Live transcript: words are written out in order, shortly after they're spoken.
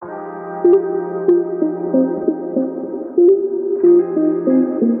Hey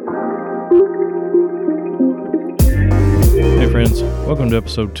friends, welcome to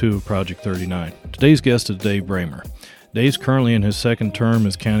episode 2 of Project 39. Today's guest is Dave Bramer. Dave's currently in his second term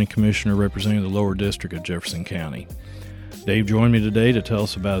as County Commissioner representing the lower district of Jefferson County. Dave joined me today to tell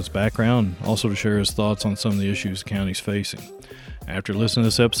us about his background and also to share his thoughts on some of the issues the county's facing. After listening to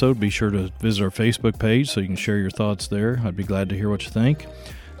this episode, be sure to visit our Facebook page so you can share your thoughts there. I'd be glad to hear what you think.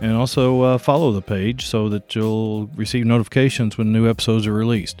 And also follow the page so that you'll receive notifications when new episodes are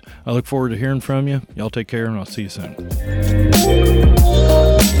released. I look forward to hearing from you. Y'all take care, and I'll see you soon.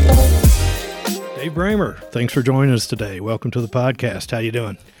 Dave Bramer, thanks for joining us today. Welcome to the podcast. How you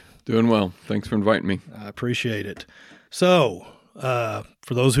doing? Doing well. Thanks for inviting me. I appreciate it. So, for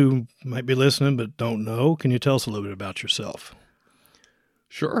those who might be listening but don't know, can you tell us a little bit about yourself?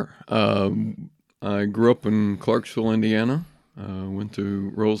 Sure. I grew up in Clarksville, Indiana. Went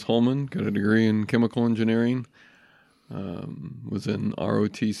to Rose-Hulman, got a degree in chemical engineering. Was in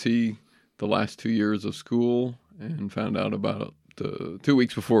ROTC the last 2 years of school and found out about 2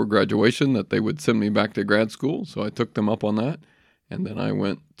 weeks before graduation that they would send me back to grad school. So I took them up on that. And then I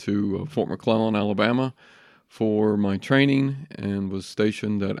went to Fort McClellan, Alabama for my training and was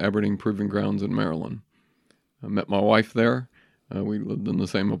stationed at Aberdeen Proving Grounds in Maryland. I met my wife there. We lived in the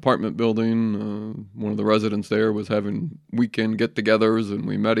same apartment building. One of the residents there was having weekend get-togethers, and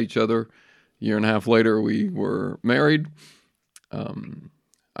we met each other. A year and a half later, we were married.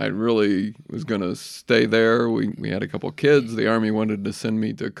 I really was going to stay there. We had a couple of kids. The Army wanted to send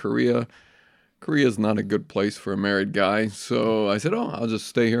me to Korea. Korea is not a good place for a married guy. So I said, I'll just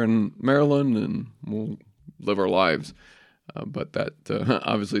stay here in Maryland, and we'll live our lives. But that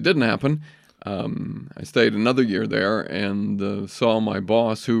obviously didn't happen. I stayed another year there and saw my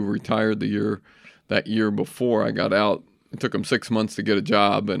boss, who retired that year before I got out. It took him 6 months to get a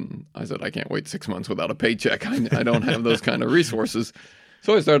job, and I said, I can't wait 6 months without a paycheck. I don't have those kind of resources.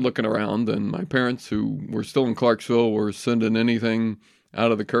 So I started looking around, and my parents, who were still in Clarksville, were sending anything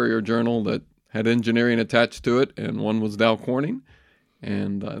out of the Courier-Journal that had engineering attached to it, and one was Dow Corning.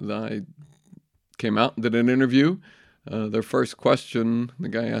 And I came out and did an interview. Their first question, the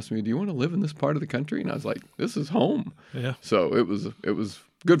guy asked me, do you want to live in this part of the country? And I was like, this is home. Yeah. So it was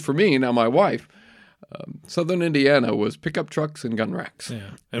good for me. Now my wife, Southern Indiana was pickup trucks and gun racks.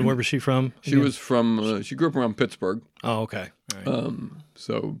 Yeah. And where was she from? She was from, she grew up around Pittsburgh. Oh, okay. All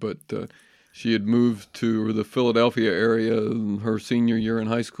right. She had moved to the Philadelphia area in her senior year in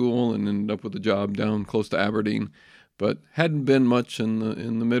high school and ended up with a job down close to Aberdeen, but hadn't been much in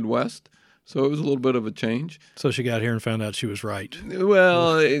the Midwest. So it was a little bit of a change. So she got here and found out she was right.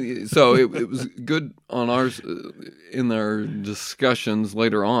 Well, it was good on in our discussions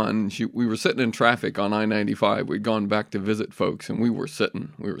later on. We were sitting in traffic on I-95. We'd gone back to visit folks, and we were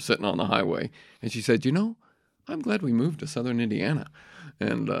sitting on the highway. And she said, I'm glad we moved to Southern Indiana.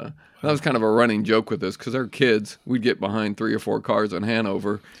 And that was kind of a running joke with us because our kids, we'd get behind 3 or 4 cars in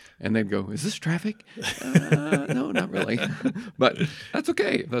Hanover, and they'd go, is this traffic? No, not really. But that's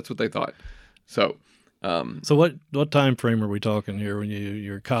okay. That's what they thought. So what time frame are we talking here when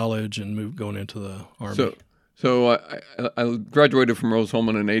you're college and going into the Army? So I graduated from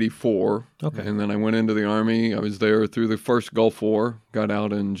Rose-Hulman in 84. Okay. And then I went into the Army. I was there through the first Gulf War, got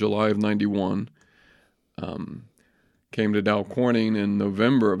out in July of 91. Came to Dow Corning in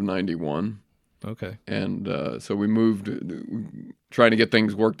November of 91. Okay. And so we moved, trying to get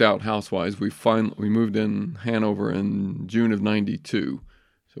things worked out house-wise. We moved in Hanover in June of 92.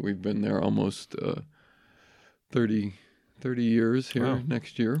 So we've been there almost 30 years here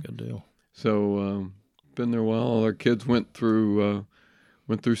next year. Good deal. So been there a while. All our kids went through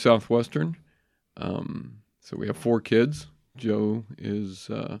Southwestern. So we have 4 kids. Joe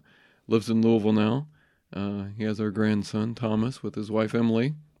lives in Louisville now. He has our grandson, Thomas, with his wife,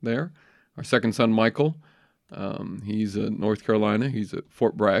 Emily, there. Our second son, Michael, he's in North Carolina. He's at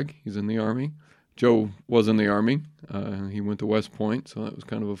Fort Bragg. He's in the Army. Joe was in the Army. He went to West Point, so that was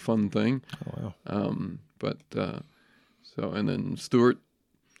kind of a fun thing. Oh, wow. And then Stuart,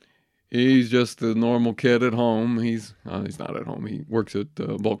 he's just the normal kid at home. He's not at home. He works at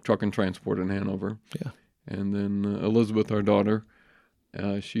Bulk Truck and Transport in Hanover. Yeah. And then Elizabeth, our daughter,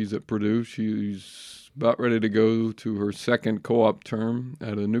 she's at Purdue. She's about ready to go to her second co-op term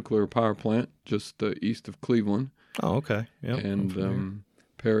at a nuclear power plant just east of Cleveland. Oh, okay. Yep. And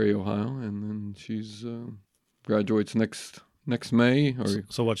Perry, Ohio. And then she's graduates next May.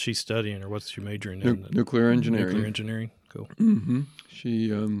 So what's she studying, or what's she majoring in? Nuclear engineering. Nuclear engineering. Cool. Mm-hmm.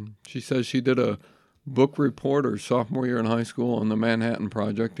 She says she did a book report her sophomore year in high school on the Manhattan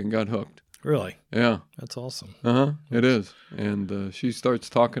Project and got hooked. Really? Yeah. That's awesome. It is. And she starts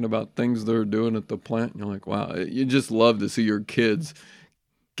talking about things they're doing at the plant, and you're like, wow, you just love to see your kids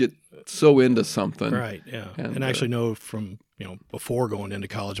get so into something. Right, yeah. And actually know from, before going into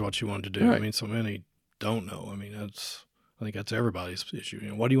college what you wanted to do. Right. I mean, so many don't know. I mean, I think that's everybody's issue.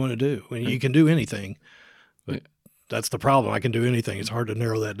 What do you want to do? I mean, you can do anything, but that's the problem. I can do anything. It's hard to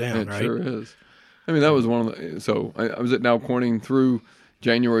narrow that down, right? It sure is. I mean, that was one of the, so I was at Dow Corning through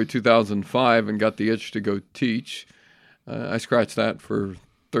January 2005 and got the itch to go teach. I scratched that for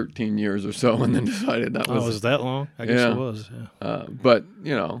 13 years or so and then decided that was... Oh, was that long? I guess it was, yeah. But,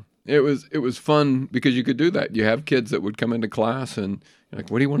 it was fun because you could do that. You have kids that would come into class and you're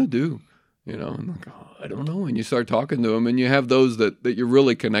like, what do you want to do? And I'm like, I don't know. And you start talking to them and you have those that you're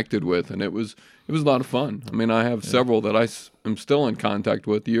really connected with. And it was a lot of fun. I mean, I have several that I am still in contact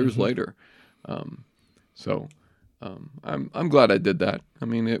with years later. I'm glad I did that. I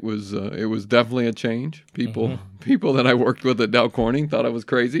mean, it was definitely a change. People that I worked with at Dow Corning thought I was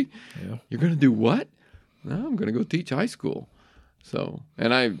crazy. Yeah. You're going to do what? No, I'm going to go teach high school. So,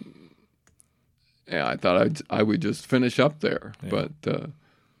 and I thought I would just finish up there, but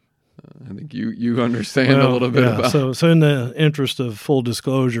I think you understand a little bit about. So in the interest of full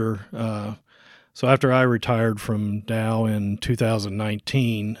disclosure, so after I retired from Dow in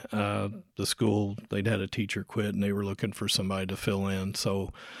 2019, the school, they'd had a teacher quit and they were looking for somebody to fill in.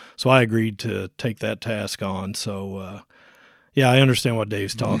 So I agreed to take that task on. So, I understand what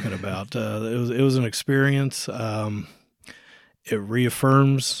Dave's talking about. It was an experience. It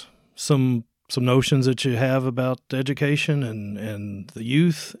reaffirms some notions that you have about education and the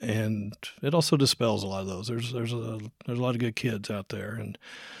youth, and it also dispels a lot of those. There's a lot of good kids out there, and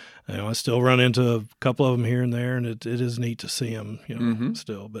I still run into a couple of them here and there, and it is neat to see them,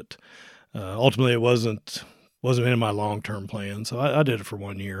 still. But ultimately, it wasn't in my long-term plan, so I did it for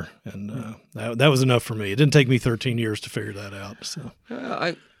 1 year, and that was enough for me. It didn't take me 13 years to figure that out. So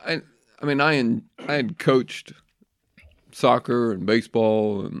I had coached soccer and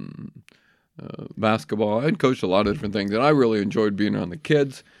baseball and basketball. I had coached a lot of different things, and I really enjoyed being around the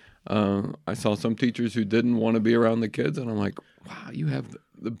kids. I saw some teachers who didn't want to be around the kids, and I'm like, wow, you have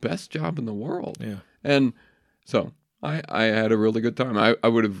the best job in the world. Yeah. And so I had a really good time. I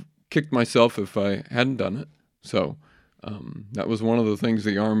would have kicked myself if I hadn't done it. So that was one of the things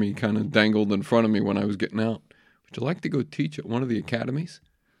the Army kind of dangled in front of me when I was getting out. Would you like to go teach at one of the academies?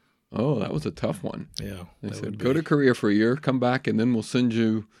 Oh, that was a tough one. Yeah. They said, go to Korea for a year, come back, and then we'll send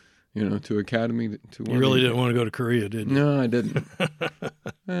you, to academy. You really didn't want to go to Korea, did you? No, I didn't.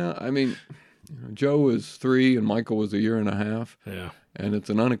 Joe was 3 and Michael was 1.5 years. Yeah. And it's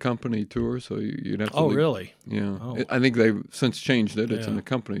an unaccompanied tour, so you'd have to Oh, leave. really? Yeah. Oh. I think they've since changed it. It's an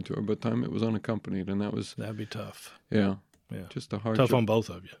accompanied tour, but time it was unaccompanied, and that'd be tough. Yeah. Yeah. Just a hard tough trip. on both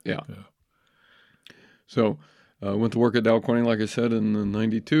of you. Yeah. So went to work at Dow Corning, like I said, in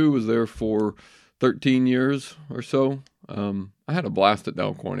 '92. Was there for 13 years or so. I had a blast at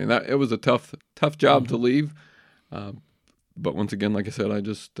Dow Corning. It was a tough job to leave. But once again, like I said, I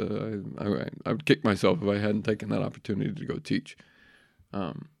would kick myself if I hadn't taken that opportunity to go teach.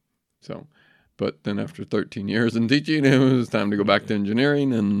 But then after 13 years in teaching, it was time to go back to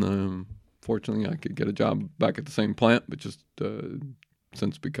engineering, and fortunately, I could get a job back at the same plant, but just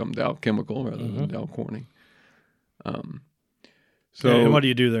since become Dow Chemical rather than Dow Corning. And what do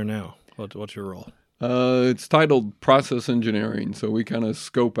you do there now? What's your role? It's titled Process Engineering, so we kind of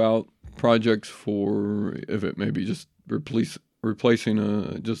scope out projects for if it may be just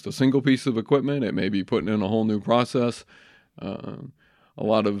replacing just a single piece of equipment. It may be putting in a whole new process. A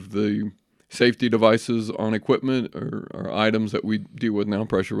lot of the safety devices on equipment are items that we deal with now,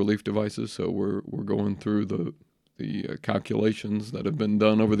 pressure relief devices. So we're going through the calculations that have been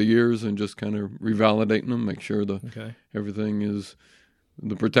done over the years and just kind of revalidating them, make sure everything is,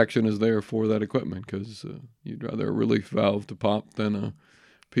 the protection is there for that equipment, because you'd rather a relief valve to pop than a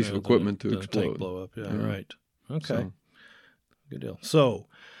piece of equipment to explode. Tank blow up. Yeah, right. Okay. Good deal. So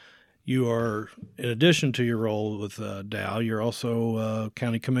you are, in addition to your role with Dow, you're also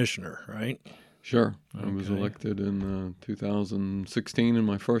county commissioner, right? Sure. I was elected in 2016 in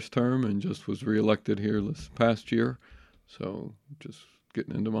my first term and just was reelected here this past year. So just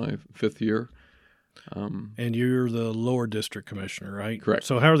getting into my 5th year. And you're the lower district commissioner, right? Correct.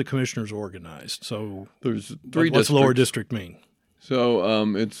 So how are the commissioners organized? So there's 3 districts. What's lower district mean?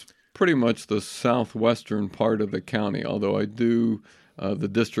 So it's pretty much the southwestern part of the county, although the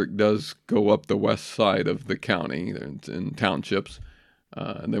district does go up the west side of the county in townships.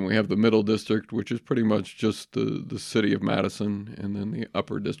 And then we have the middle district, which is pretty much just the city of Madison, and then the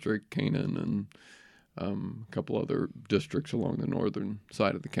upper district, Canaan, a couple other districts along the northern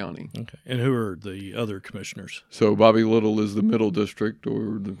side of the county. Okay. And who are the other commissioners? So Bobby Little is the middle district,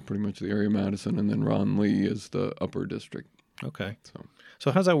 or pretty much the area of Madison, and then Ron Lee is the upper district. Okay.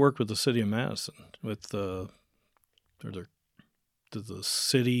 So how's that work with the city of Madison? With do the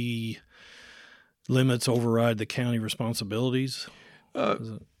city limits override the county responsibilities?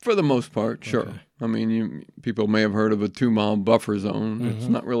 For the most part, sure. Okay. I mean, people may have heard of a 2-mile buffer zone. Mm-hmm. It's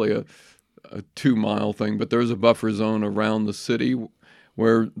not really a 2-mile thing, but there's a buffer zone around the city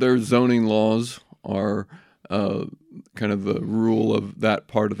where their zoning laws are kind of the rule of that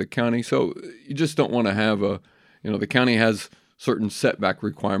part of the county. So you just don't want to have the county has certain setback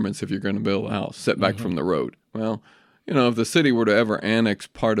requirements if you're going to build a house, setback from the road. Well, if the city were to ever annex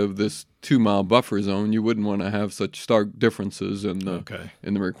part of this 2-mile buffer zone, you wouldn't want to have such stark differences in the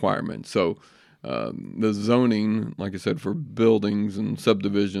requirements. So the zoning, like I said, for buildings and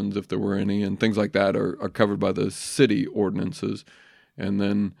subdivisions, if there were any, and things like that are covered by the city ordinances. And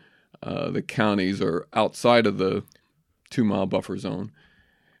then the counties are outside of the 2-mile buffer zone.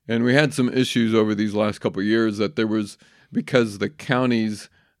 And we had some issues over these last couple of years that there was, because the county's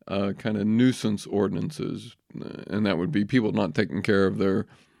kind of nuisance ordinances, and that would be people not taking care of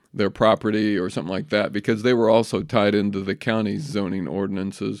their property or something like that, because they were also tied into the county's zoning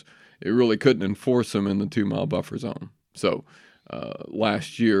ordinances. It really couldn't enforce them in the 2-mile buffer zone. So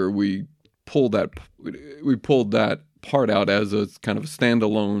last year we pulled that part out as a kind of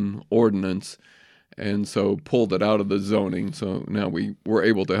standalone ordinance, and so pulled it out of the zoning. So now we were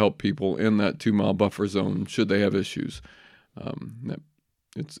able to help people in that 2-mile buffer zone should they have issues.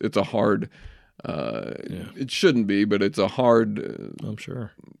 It's a hard. It shouldn't be, but it's a hard. I'm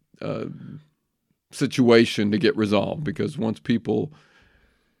sure. Situation to get resolved, because once people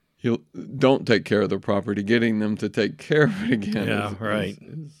don't take care of their property, getting them to take care of it again. Yeah, right.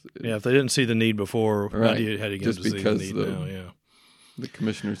 If they didn't see the need before, right. how do you get just to see because the need now? Yeah. The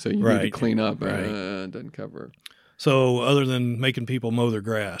commissioners say you need to clean up, it doesn't cover. So, other than making people mow their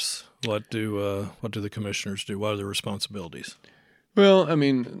grass, what do the commissioners do? What are their responsibilities? Well, I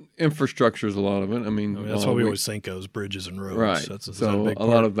mean, infrastructure is a lot of it. I mean that's what we always think of as bridges and roads. Right. That's so a big a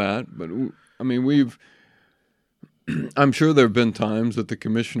lot of that. But I mean, I'm sure there have been times that the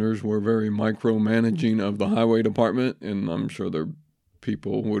commissioners were very micromanaging of the highway department, and I'm sure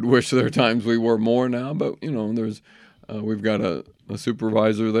people would wish there are times we were more now. But there's we've got a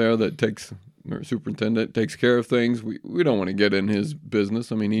supervisor there that or superintendent takes care of things. We don't want to get in his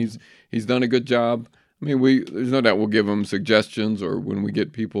business. I mean, he's done a good job. I mean, there's no doubt we'll give them suggestions, or when we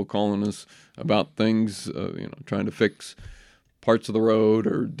get people calling us about things, trying to fix parts of the road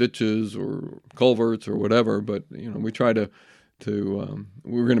or ditches or culverts or whatever. But we try to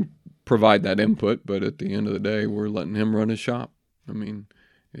we're going to provide that input. But at the end of the day, we're letting him run his shop. I mean,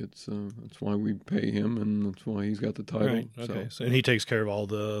 that's why we pay him, and that's why he's got the title. Right. Okay. So, and he takes care of all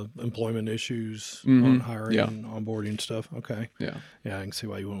the employment issues Mm-hmm. on hiring and onboarding stuff. Okay. Yeah. Yeah, I can see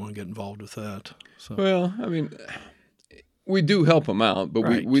why you wouldn't want to get involved with that. So. Well, I mean, we do help him out, but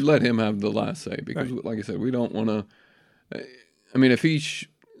Right. we let him have the last say, because, like I said, we don't want to. I mean,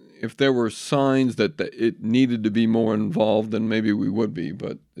 if there were signs that it needed to be more involved, then maybe we would be.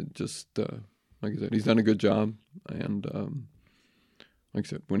 But it just, like I said, he's done a good job, and like I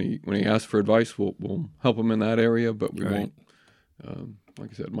said, when he asks for advice, we'll help him in that area, but we won't,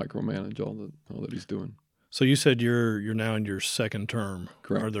 like I said, micromanage all that he's doing. So you said you're now in your second term.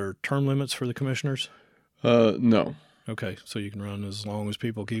 Correct. Are there term limits for the commissioners? No. Okay, so you can run as long as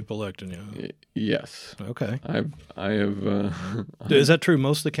people keep electing you. Yes. Okay. I have. Is that true?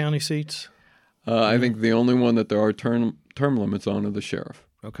 Most of the county seats? I think the only one that there are term limits on are the sheriff.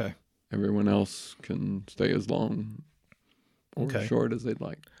 Okay. Everyone else can stay as long or short as they'd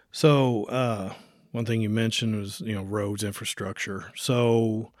like. So one thing you mentioned was roads, infrastructure.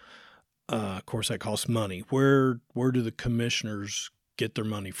 So of course that costs money. Where do the commissioners get their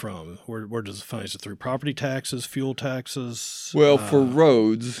money from? Where does it find? Is it through property taxes, fuel taxes? Well, for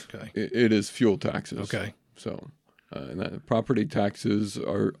roads, it is fuel taxes. Okay. So and that property taxes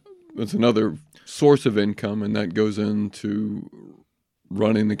that's another source of income, and that goes into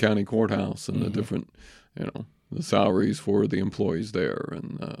running the county courthouse and the different, the salaries for the employees there,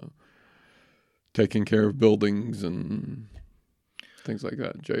 and taking care of buildings and things like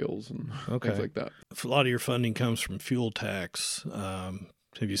that, jails and things like that. If a lot of your funding comes from fuel tax,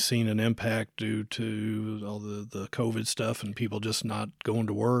 have you seen an impact due to all the COVID stuff and people just not going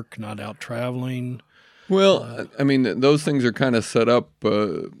to work, not out traveling? Well, I mean, those things are kind of set up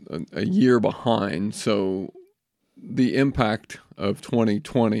a year behind, so the impact of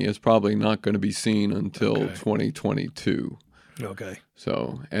 2020 is probably not going to be seen until 2022. Okay.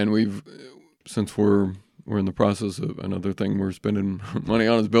 So, and since we're in the process of another thing we're spending money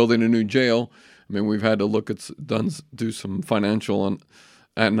on is building a new jail. I mean, we've had to look at do some financial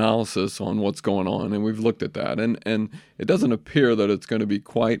analysis on what's going on, and we've looked at that, and it doesn't appear that it's going to be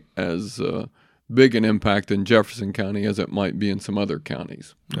quite as big an impact in Jefferson County as it might be in some other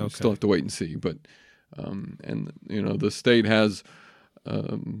counties. Okay. We still have to wait and see, but and the state has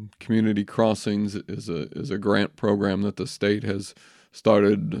community crossings is a grant program that the state has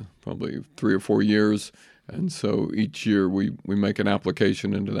started probably 3 or 4 years. And so each year we make an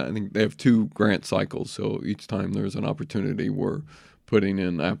application into that. I think they have 2 grant cycles, so each time there's an opportunity, we're putting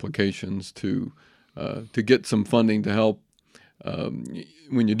in applications to get some funding to help.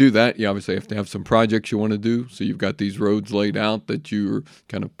 When you do that, you obviously have to have some projects you want to do. So you've got these roads laid out that you're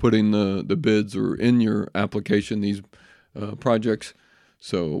kind of putting the bids or in your application, these projects.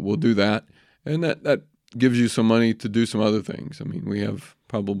 So we'll do that. And that gives you some money to do some other things. I mean, we have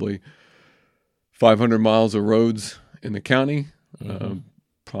probably 500 miles of roads in the county.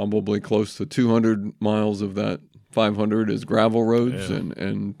 Probably close to 200 miles of that 500 is gravel roads,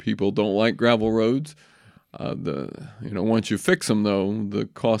 and people don't like gravel roads. Once you fix them, though, the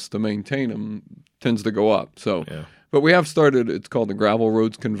cost to maintain them tends to go up. So, but we have started. It's called the Gravel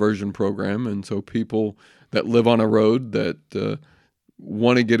Roads Conversion Program, and so people that live on a road that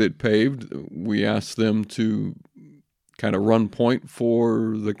want to get it paved, we ask them to kind of run point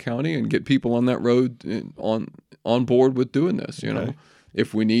for the county and get people on that road on board with doing this.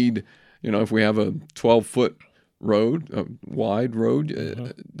 If we need, if we have a 12-foot road, a wide road,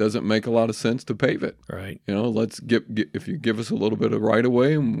 it doesn't make a lot of sense to pave it. Right. Let's if you give us a little bit of right of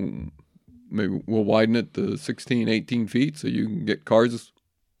way, and maybe we'll widen it to 16, 18 feet so you can get cars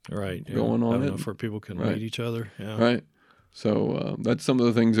going on it. Where people can meet each other. Yeah. Right. So that's some of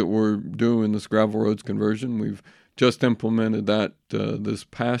the things that we're doing this gravel roads conversion. We've just implemented that this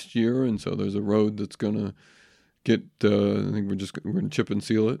past year, and so there's a road that's going to get. I think we're going to chip and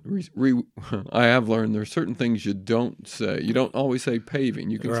seal it. I have learned there's certain things you don't say. You don't always say paving.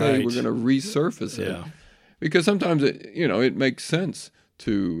 You can say we're going to resurface it, because sometimes it makes sense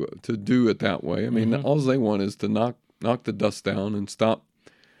to do it that way. I mean, all they want is to knock the dust down and stop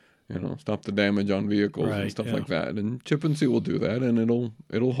the damage on vehicles and stuff like that. And chip and seal will do that, and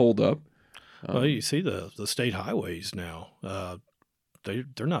it'll hold up. Well, you see the state highways now,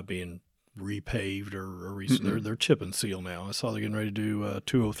 they're not being repaved or they're chip and seal now. I saw they're getting ready to do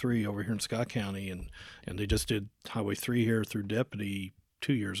 203 over here in Scott County, and they just did Highway 3 here through Deputy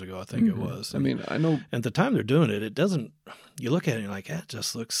 2 years ago, I think it was. And, I mean, I know. At the time they're doing it, it doesn't. You look at it and you're like, that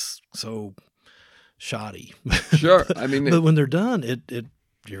just looks so shoddy. Sure, I mean, but when they're done, it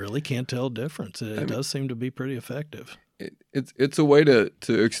you really can't tell a difference. It does seem to be pretty effective. It's a way to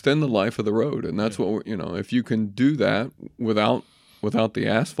extend the life of the road, and that's what if you can do that without the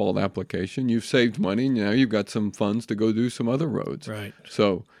asphalt application, you've saved money, and now you've got some funds to go do some other roads. Right.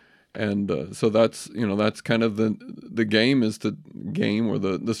 So that's that's kind of the game is or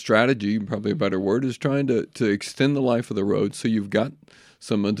the strategy, probably a better word, is trying to extend the life of the road, so you've got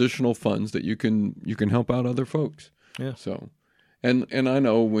some additional funds that you can help out other folks. Yeah. So. And I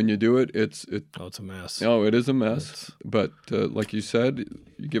know when you do it, it's a mess. Oh, it is a mess. But like you said,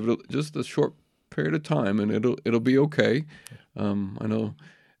 you give it just a short period of time, and it'll be okay. I know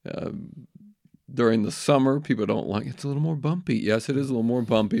during the summer, people don't like it's a little more bumpy. Yes, it is a little more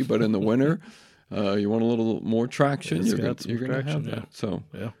bumpy, but in the winter, you want a little more traction. You're going to have that. So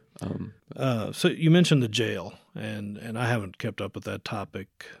so you mentioned the jail, and I haven't kept up with that topic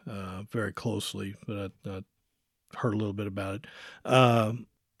very closely, but I heard a little bit about it.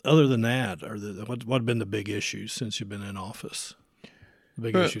 Other than that, what have been the big issues since you've been in office? The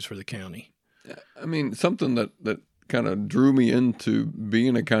big issues for the county. I mean, something that kind of drew me into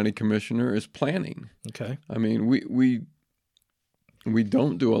being a county commissioner is planning. Okay. I mean, we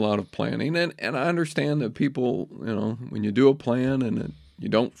don't do a lot of planning, and I understand that people, when you do a plan and you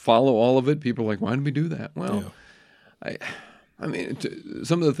don't follow all of it, people are like, why did we do that? Well, I mean,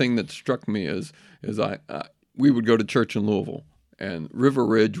 some of the thing that struck me is we would go to church in Louisville, and River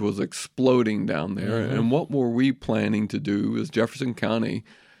Ridge was exploding down there. Mm-hmm. And what were we planning to do as Jefferson County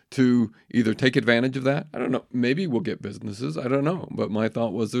to either take advantage of that? I don't know. Maybe we'll get businesses. I don't know. But my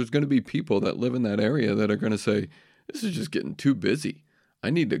thought was there's going to be people that live in that area that are going to say, this is just getting too busy. I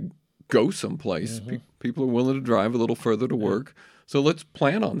need to go someplace. Mm-hmm. People are willing to drive a little further to work. So let's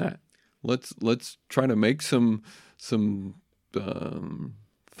plan on that. Let's try to make some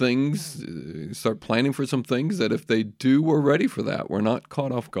things, start planning for some things that if they do, we're ready for that. We're not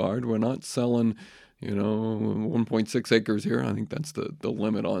caught off guard. We're not selling, 1.6 acres here. I think that's the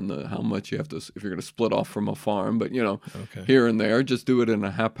limit on how much you have to, if you're going to split off from a farm. But, here and there, just do it in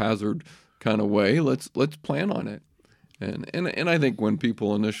a haphazard kind of way. Let's plan on it. And I think when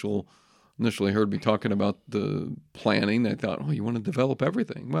people initially heard me talking about the planning, they thought, oh, you want to develop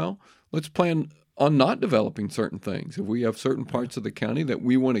everything. Well, let's plan on not developing certain things. If we have certain parts of the county that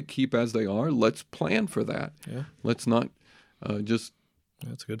we want to keep as they are, let's plan for that. Yeah. Let's not just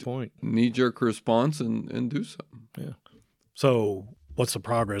that's a good point. Knee-jerk response and do something. Yeah. So what's the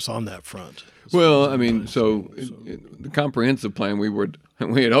progress on that front? Well, I mean, the comprehensive plan,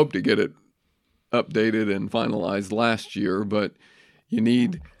 we had hoped to get it updated and finalized last year, but you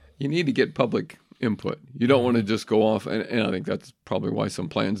need to get public input. You don't want to just go off, and I think that's probably why some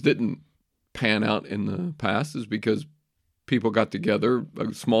plans didn't pan out in the past, is because people got together,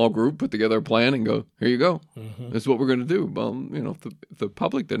 a small group put together a plan and go, here you go. This is what we're going to do. Well, you know, if the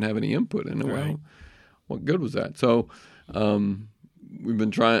public didn't have any input in it, well, what good was that? So we've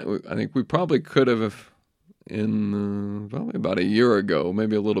been trying. I think we probably could have, in probably about a year ago,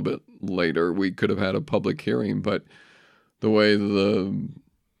 maybe a little bit later, we could have had a public hearing, but the way the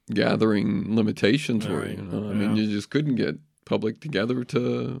gathering limitations were, I mean, you just couldn't get public together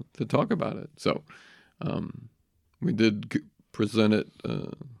to talk about it. So we did present it.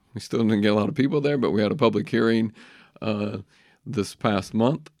 We still didn't get a lot of people there, but we had a public hearing this past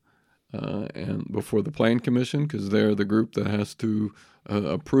month and before the Plan Commission, because they're the group that has to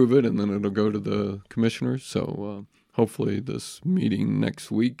approve it, and then it'll go to the commissioners. So hopefully this meeting next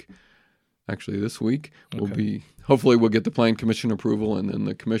week, actually this week, will be, hopefully we'll get the Plan Commission approval, and then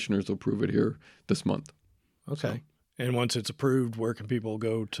the commissioners will approve it here this month. Okay. And once it's approved, where can people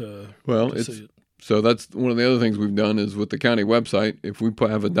go to see it? So that's one of the other things we've done is with the county website, if we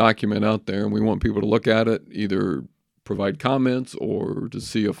have a document out there and we want people to look at it, either provide comments or to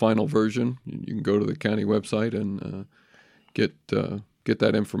see a final version, you can go to the county website and get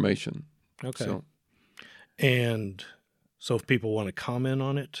that information. Okay. And so if people want to comment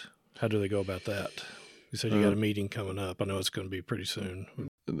on it, how do they go about that? You said you got a meeting coming up. I know it's going to be pretty soon.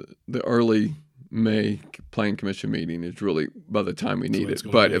 The early May Plan Commission meeting is really by the time we need it.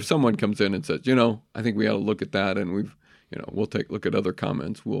 But if someone comes in and says, I think we ought to look at that, and we'll take a look at other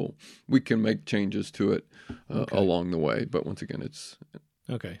comments, we can make changes to it along the way. But once again, it's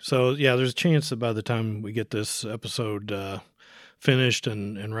okay. So there's a chance that by the time we get this episode finished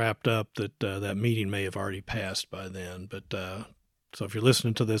and wrapped up, that meeting may have already passed by then. But so if you're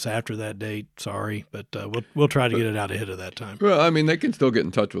listening to this after that date, sorry, but we'll try to get it out ahead of that time. Well, I mean, they can still get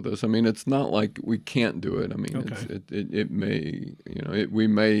in touch with us. I mean, it's not like we can't do it. I mean, it may, we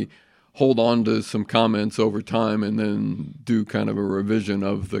may hold on to some comments over time and then do kind of a revision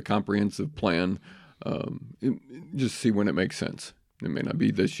of the comprehensive plan, just see when it makes sense. It may not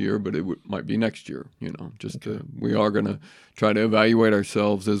be this year, but it might be next year, we are going to try to evaluate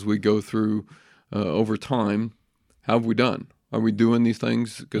ourselves as we go through over time. How have we done? Are we doing these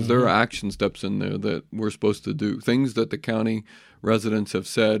things? Because there are action steps in there that we're supposed to do. Things that the county residents have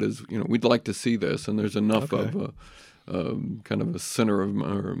said is, we'd like to see this, and there's enough of a kind of a center of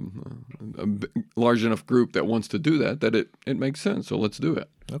or a large enough group that wants to do that it makes sense. So let's do it.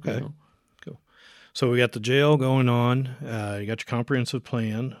 Okay, cool. So we got the jail going on. You got your comprehensive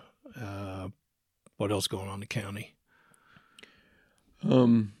plan. What else going on in the county?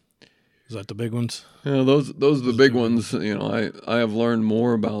 Is that the big ones? Yeah, those are the big ones. I have learned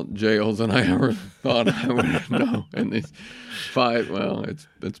more about jails than I ever thought I would know. And these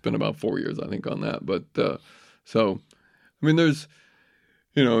it's been about 4 years, I think, on that. But so, I mean, there's,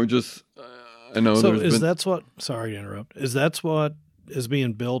 just I know. So that's what? Sorry to interrupt. That's what is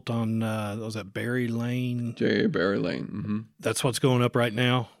being built on? Was that Berry Lane? J.A. Berry Lane. Mm-hmm. That's what's going up right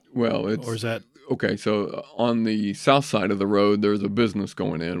now. Well, or is that? Okay, so on the south side of the road, there's a business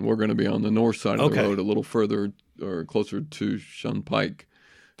going in. We're going to be on the north side of the road, a little further or closer to Shun Pike.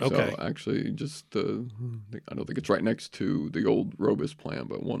 Okay. So actually, just I don't think it's right next to the old Robus plant,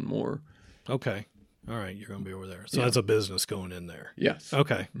 but one more. Okay. All right, you're going to be over there. So that's a business going in there. Yes.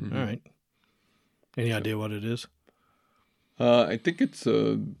 Okay. Mm-hmm. All right. Any idea what it is? I think it's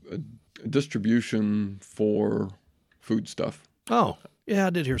a distribution for food stuff. Oh. Yeah, I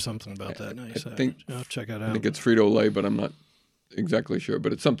did hear something about that. I'll check that out. I think it's Frito-Lay, but I'm not exactly sure.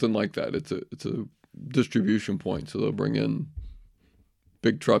 But it's something like that. It's a distribution point, so they'll bring in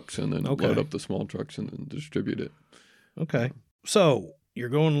big trucks and then load up the small trucks and then distribute it. Okay. So you're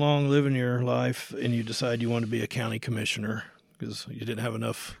going along, living your life, and you decide you want to be a county commissioner because you didn't have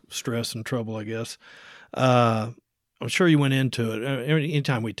enough stress and trouble, I guess. I'm sure you went into it.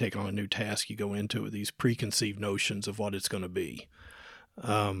 Anytime we take on a new task, you go into it with these preconceived notions of what it's going to be.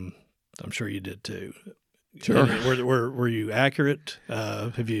 I'm sure you did too. Sure. Were you accurate?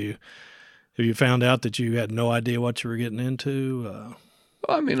 Have you found out that you had no idea what you were getting into?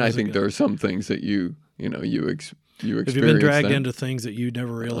 I mean, I think there are some things that you experience. Have you been dragged into things that you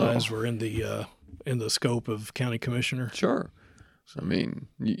never realized were in the scope of county commissioner? Sure. I mean,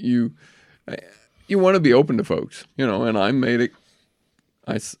 you want to be open to folks, and I made it.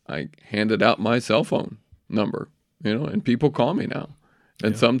 I handed out my cell phone number, and people call me now.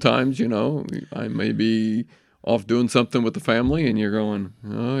 And sometimes, I may be off doing something with the family, and you're going,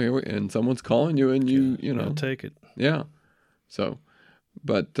 oh, and someone's calling you, and you I'll take it. Yeah. So,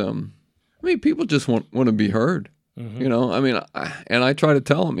 but I mean, people just want to be heard. Mm-hmm. I mean, I try to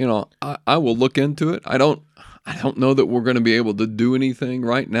tell them, I will look into it. I don't know that we're going to be able to do anything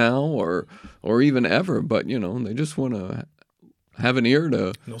right now, or even ever. But they just want to have an ear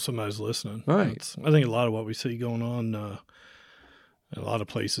to know somebody's listening. Right. I think a lot of what we see going on in a lot of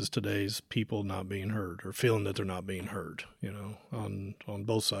places today is people not being heard or feeling that they're not being heard. On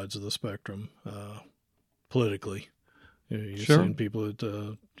both sides of the spectrum, politically. You're Sure. seeing people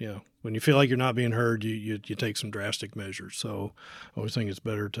that, when you feel like you're not being heard, you take some drastic measures. So I always think it's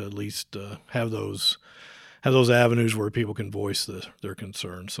better to at least have those avenues where people can voice their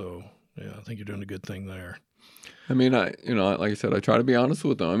concerns. So, yeah, I think you're doing a good thing there. I mean, like I said, I try to be honest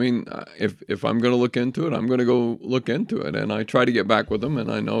with them. I mean, if I'm going to look into it, I'm going to go look into it. And I try to get back with them. And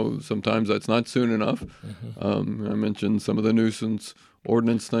I know sometimes that's not soon enough. Mm-hmm. I mentioned some of the nuisance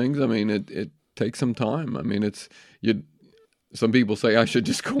ordinance things. I mean, it takes some time. I mean, some people say I should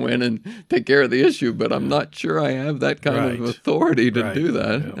just go in and take care of the issue, but I'm not sure I have that kind of authority to do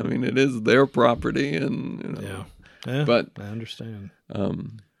that. Yeah. I mean, it is their property, and yeah, but I understand.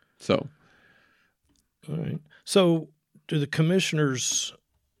 So, all right. So, do the commissioners?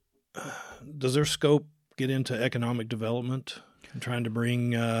 Does their scope get into economic development and trying to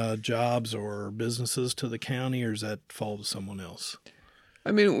bring jobs or businesses to the county, or does that fall to someone else?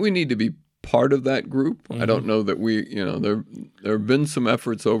 I mean, we need to be part of that group. Mm-hmm. I don't know that there have been some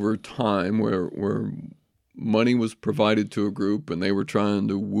efforts over time where money was provided to a group and they were trying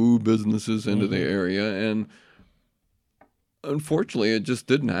to woo businesses into the area, and unfortunately it just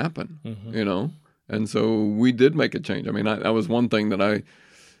didn't happen. And so we did make a change. I mean, that was one thing that I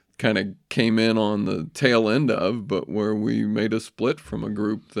kind of came in on the tail end of, but where we made a split from a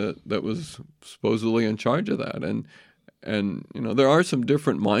group that was supposedly in charge of that. And there are some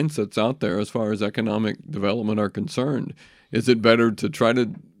different mindsets out there as far as economic development are concerned. Is it better to try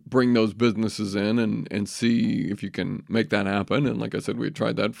to bring those businesses in and see if you can make that happen? And like I said, we had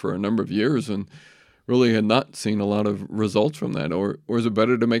tried that for a number of years and really had not seen a lot of results from that. Or is it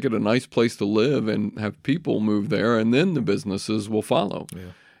better to make it a nice place to live and have people move there, and then the businesses will follow?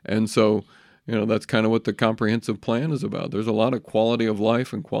 Yeah. And so, that's kind of what the comprehensive plan is about. There's a lot of quality of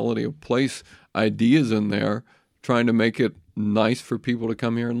life and quality of place ideas in there, trying to make it nice for people to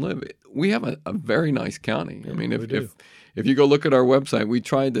come here and live. We have a very nice county. I mean, if you go look at our website, we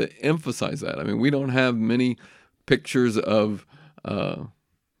tried to emphasize that. I mean, we don't have many pictures of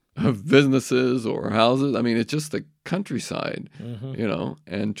businesses or houses. I mean, it's just the countryside,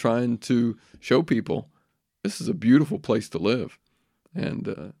 and trying to show people this is a beautiful place to live.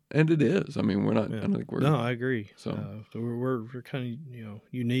 And it is. I mean, we're not. Yeah. I don't think we're. No, I agree. So we're kind of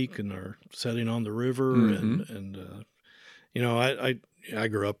unique in our setting on the river, and I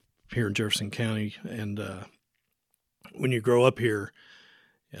grew up here in Jefferson County, and when you grow up here,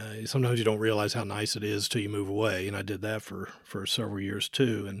 sometimes you don't realize how nice it is till you move away. And I did that for several years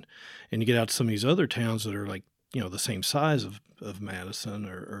too. And you get out to some of these other towns that are like the same size of Madison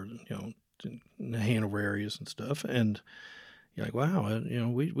or in the Hanover areas and stuff, and you're like, wow,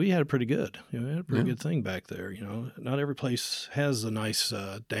 we had it pretty good. We had a pretty good thing back there. Not every place has the nice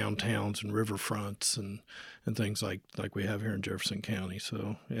downtowns and riverfronts and things like we have here in Jefferson County.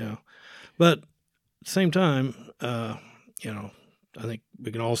 So, yeah. But at the same time, I think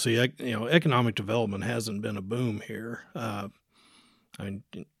we can all see, economic development hasn't been a boom here. I mean,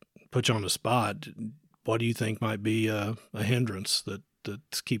 put you on the spot. What do you think might be a hindrance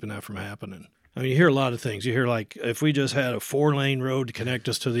that's keeping that from happening? I mean, you hear a lot of things. You hear like, if we just had a 4-lane road to connect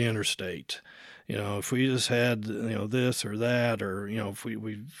us to the interstate, if we just had, this or that, or, if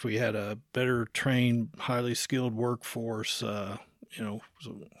we had a better trained, highly skilled workforce, and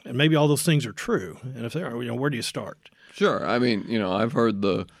maybe all those things are true. And if they are, where do you start? Sure. I mean, I've heard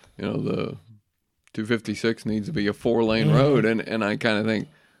the 256 needs to be a 4-lane road. And I kind of think,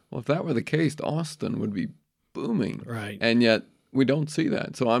 well, if that were the case, Austin would be booming. Right. And yet we don't see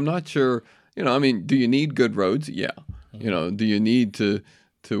that. So I'm not sure. Do you need good roads? Yeah. Do you need to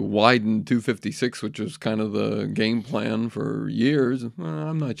widen 256, which was kind of the game plan for years? Well,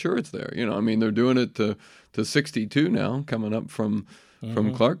 I'm not sure it's there. They're doing it to 62 now, coming up from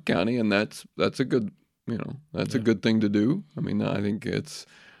Clark County, and that's a good that's a good thing to do. I mean, I think it's,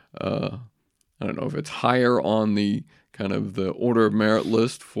 I don't know if it's higher on the kind of the order of merit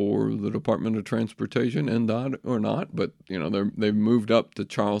list for the Department of Transportation, NDOT, or not, but, they've moved up to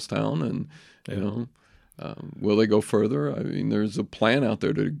Charlestown, and, will they go further? I mean, there's a plan out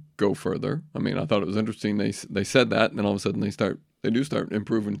there to go further. I mean, I thought it was interesting. They said that, and then all of a sudden they do start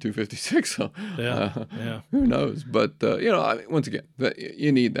improving 256. So who knows? But I mean, once again,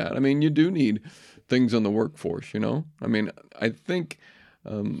 you need that. I mean, you do need things on the workforce. I mean, I think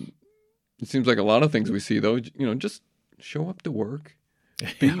it seems like a lot of things we see though. Just show up to work,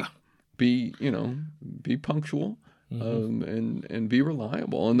 be punctual. And be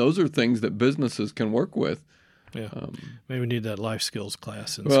reliable. And those are things that businesses can work with. Yeah. Maybe we need that life skills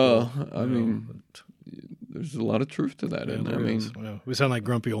class in school. I mean, there's a lot of truth to that. Yeah, I mean, we sound like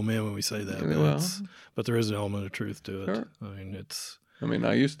grumpy old men when we say that. But there is an element of truth to it. Sure. I mean,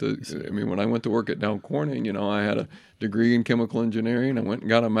 I used to, when I went to work at Dow Corning, I had a degree in chemical engineering. I went and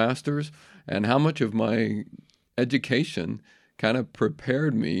got a master's. And how much of my education kind of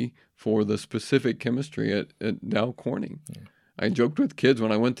prepared me for the specific chemistry at Dow Corning. Yeah. I joked with kids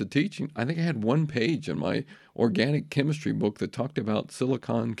when I went to teaching. I think I had one page in my organic chemistry book that talked about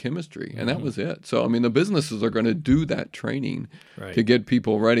silicon chemistry, and that was it. So, I mean, the businesses are going to do that training to get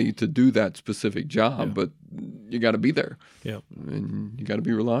people ready to do that specific job, but you got to be there. Yeah, and you got to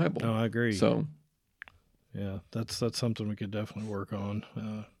be reliable. No, I agree. So, yeah, that's something we could definitely work on.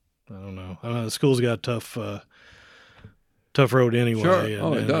 I don't know. The school's got tough road anyway. Sure.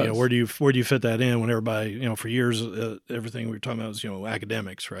 It does. Where do you fit that in when everybody, for years, everything we were talking about was,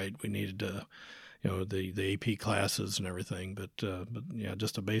 academics, right? We needed, the AP classes and everything, but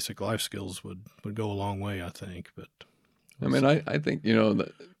just the basic life skills would go a long way, I think. But I think,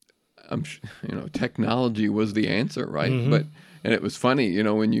 technology was the answer, right? Mm-hmm. And it was funny,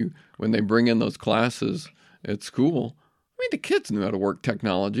 when they bring in those classes at school, I mean, the kids knew how to work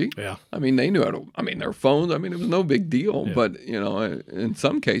technology. Yeah. I mean, they knew how to, their phones, it was no big deal. Yeah. But, in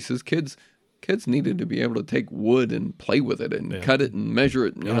some cases, kids needed to be able to take wood and play with it and cut it and measure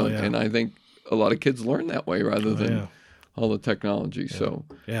it. And I think a lot of kids learn that way rather than all the technology. Yeah. So.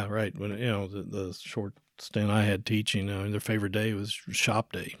 Yeah, right. When, the short stint I had teaching, their favorite day was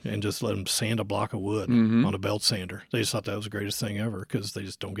shop day, and just let them sand a block of wood on a belt sander. They just thought that was the greatest thing ever because they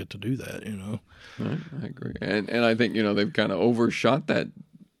just don't get to do that, Right, I agree. And I think, they've kind of overshot that,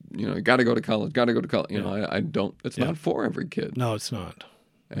 got to go to college. I don't, it's not for every kid. No, it's not.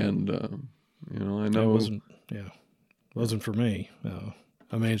 And, I know. It wasn't for me.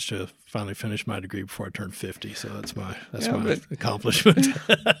 I managed to finally finish my degree before I turned 50, so that's my accomplishment.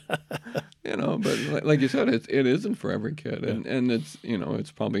 But like you said, it isn't for every kid, and it's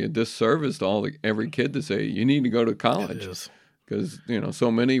it's probably a disservice to every kid to say you need to go to college. It is. Because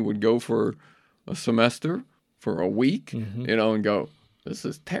so many would go for a semester, for a week, and go, this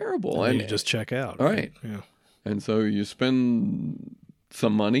is terrible, and you just check out, right? Yeah, and so you spend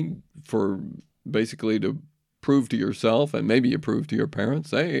some money for basically to prove to yourself, and maybe you prove to your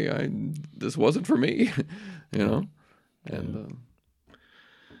parents, hey, this wasn't for me, and.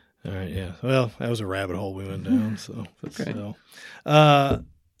 All right, yeah. Well, that was a rabbit hole we went down. So, okay.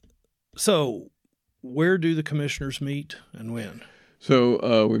 So, where do the commissioners meet and when?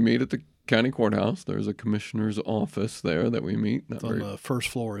 So we meet at the county courthouse. There's a commissioner's office there that we meet. It's on the first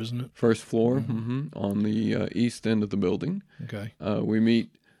floor, isn't it? First floor, on the east end of the building. Okay. We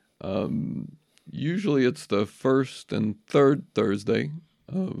meet. Usually, it's the first and third Thursday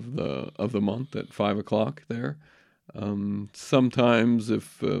of the month at 5:00 there. Sometimes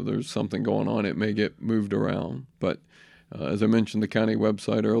if there's something going on, it may get moved around. But as I mentioned, the county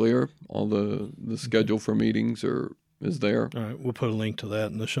website earlier, all the schedule for meetings is there. All right, we'll put a link to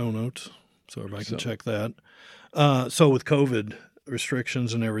that in the show notes so everybody can check that. So with COVID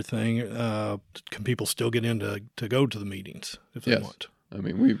restrictions and everything, can people still get in to go to the meetings if they want? I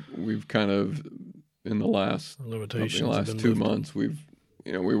mean, we've kind of in the last 2 months we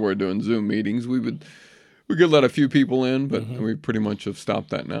were doing Zoom meetings. We could let a few people in, but we pretty much have stopped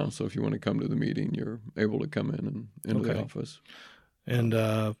that now. So if you want to come to the meeting, you're able to come in and into the office. And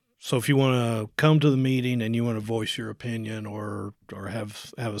so if you want to come to the meeting and you want to voice your opinion or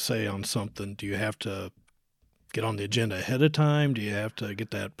have a say on something, do you have to get on the agenda ahead of time? Do you have to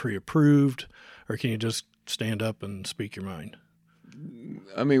get that pre-approved? Or can you just stand up and speak your mind?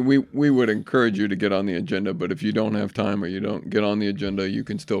 I mean, we would encourage you to get on the agenda, but if you don't have time or you don't get on the agenda, you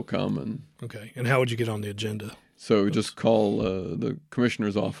can still come. Okay. And how would you get on the agenda? So just call the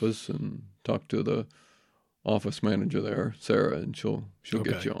commissioner's office and talk to the office manager there, Sarah, and she'll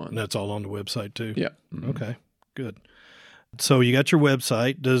get you on. And that's all on the website too? Yeah. Okay, good. So you got your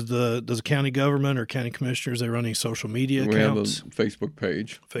website. Does the county government or county commissioners, they run any social media accounts? We have a Facebook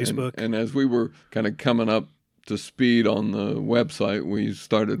page. Facebook. And as we were kind of coming up to speed on the website, we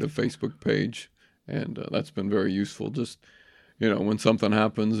started a Facebook page, and that's been very useful. Just, when something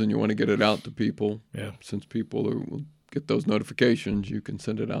happens and you want to get it out to people, since people will get those notifications, you can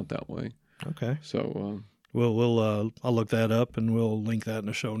send it out that way. Okay. So I'll look that up, and we'll link that in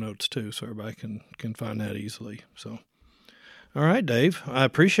the show notes too, so everybody can find that easily. So, all right, Dave, I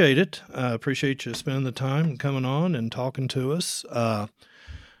appreciate it. I appreciate you spending the time and coming on and talking to us.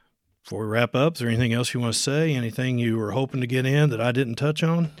 Before we wrap up, is there anything else you want to say? Anything you were hoping to get in that I didn't touch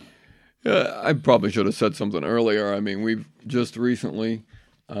on? Yeah, I probably should have said something earlier. I mean, we've just recently,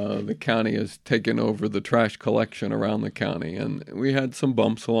 the county has taken over the trash collection around the county, and we had some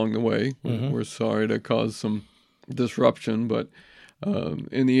bumps along the way. Mm-hmm. We're sorry to cause some disruption, but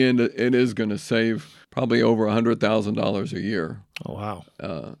in the end, it is going to save probably over $100,000 a year. Oh, wow.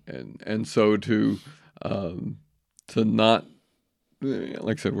 And so to not,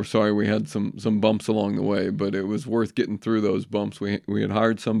 like I said, we're sorry we had some bumps along the way, but it was worth getting through those bumps. We had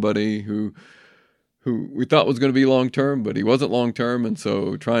hired somebody who we thought was going to be long-term, but he wasn't long-term, and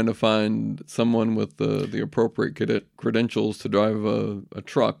so trying to find someone with the appropriate credentials to drive a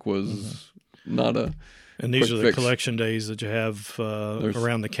truck was not a And these are the fix. Collection days that you have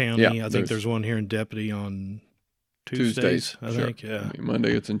around the county. Yeah, I think there's one here in Deputy on Tuesdays, I think. Yeah. I mean,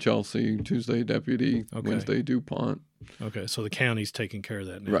 Monday it's in Chelsea, Tuesday Deputy, Wednesday DuPont. Okay, so the county's taking care of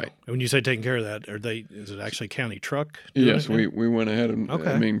that now. Right. And when you say taking care of that, is it actually county truck? Yes, we went ahead and,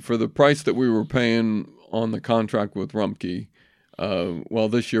 I mean, for the price that we were paying on the contract with Rumpke,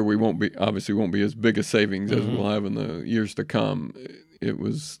 this year we won't be as big a savings as we'll have in the years to come. It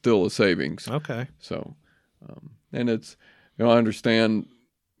was still a savings. Okay. So, and it's, I understand,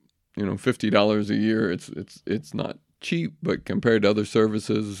 $50 a year, it's not cheap, but compared to other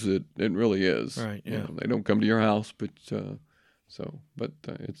services, it really is. Right. Yeah. They don't come to your house, but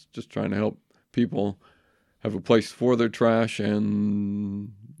it's just trying to help people have a place for their trash,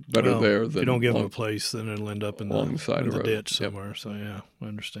 and better there than if you don't give them a place, then it'll end up in the side of the ditch somewhere. Yep. So yeah, I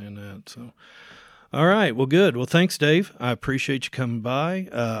understand that. So, all right, well, good. Well, thanks, Dave. I appreciate you coming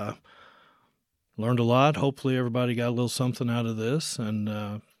by. Learned a lot. Hopefully, everybody got a little something out of this,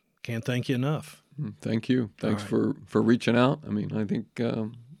 and can't thank you enough. Thank you. Thanks for reaching out. I mean, I think,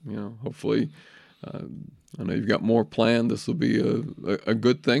 hopefully, I know you've got more planned. This will be a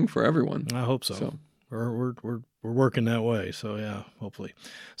good thing for everyone. I hope so. We're working that way. So, yeah, hopefully.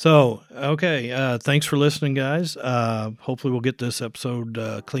 So, okay. Thanks for listening, guys. Hopefully we'll get this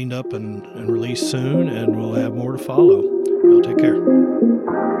episode cleaned up and released soon, and we'll have more to follow. Y'all take care.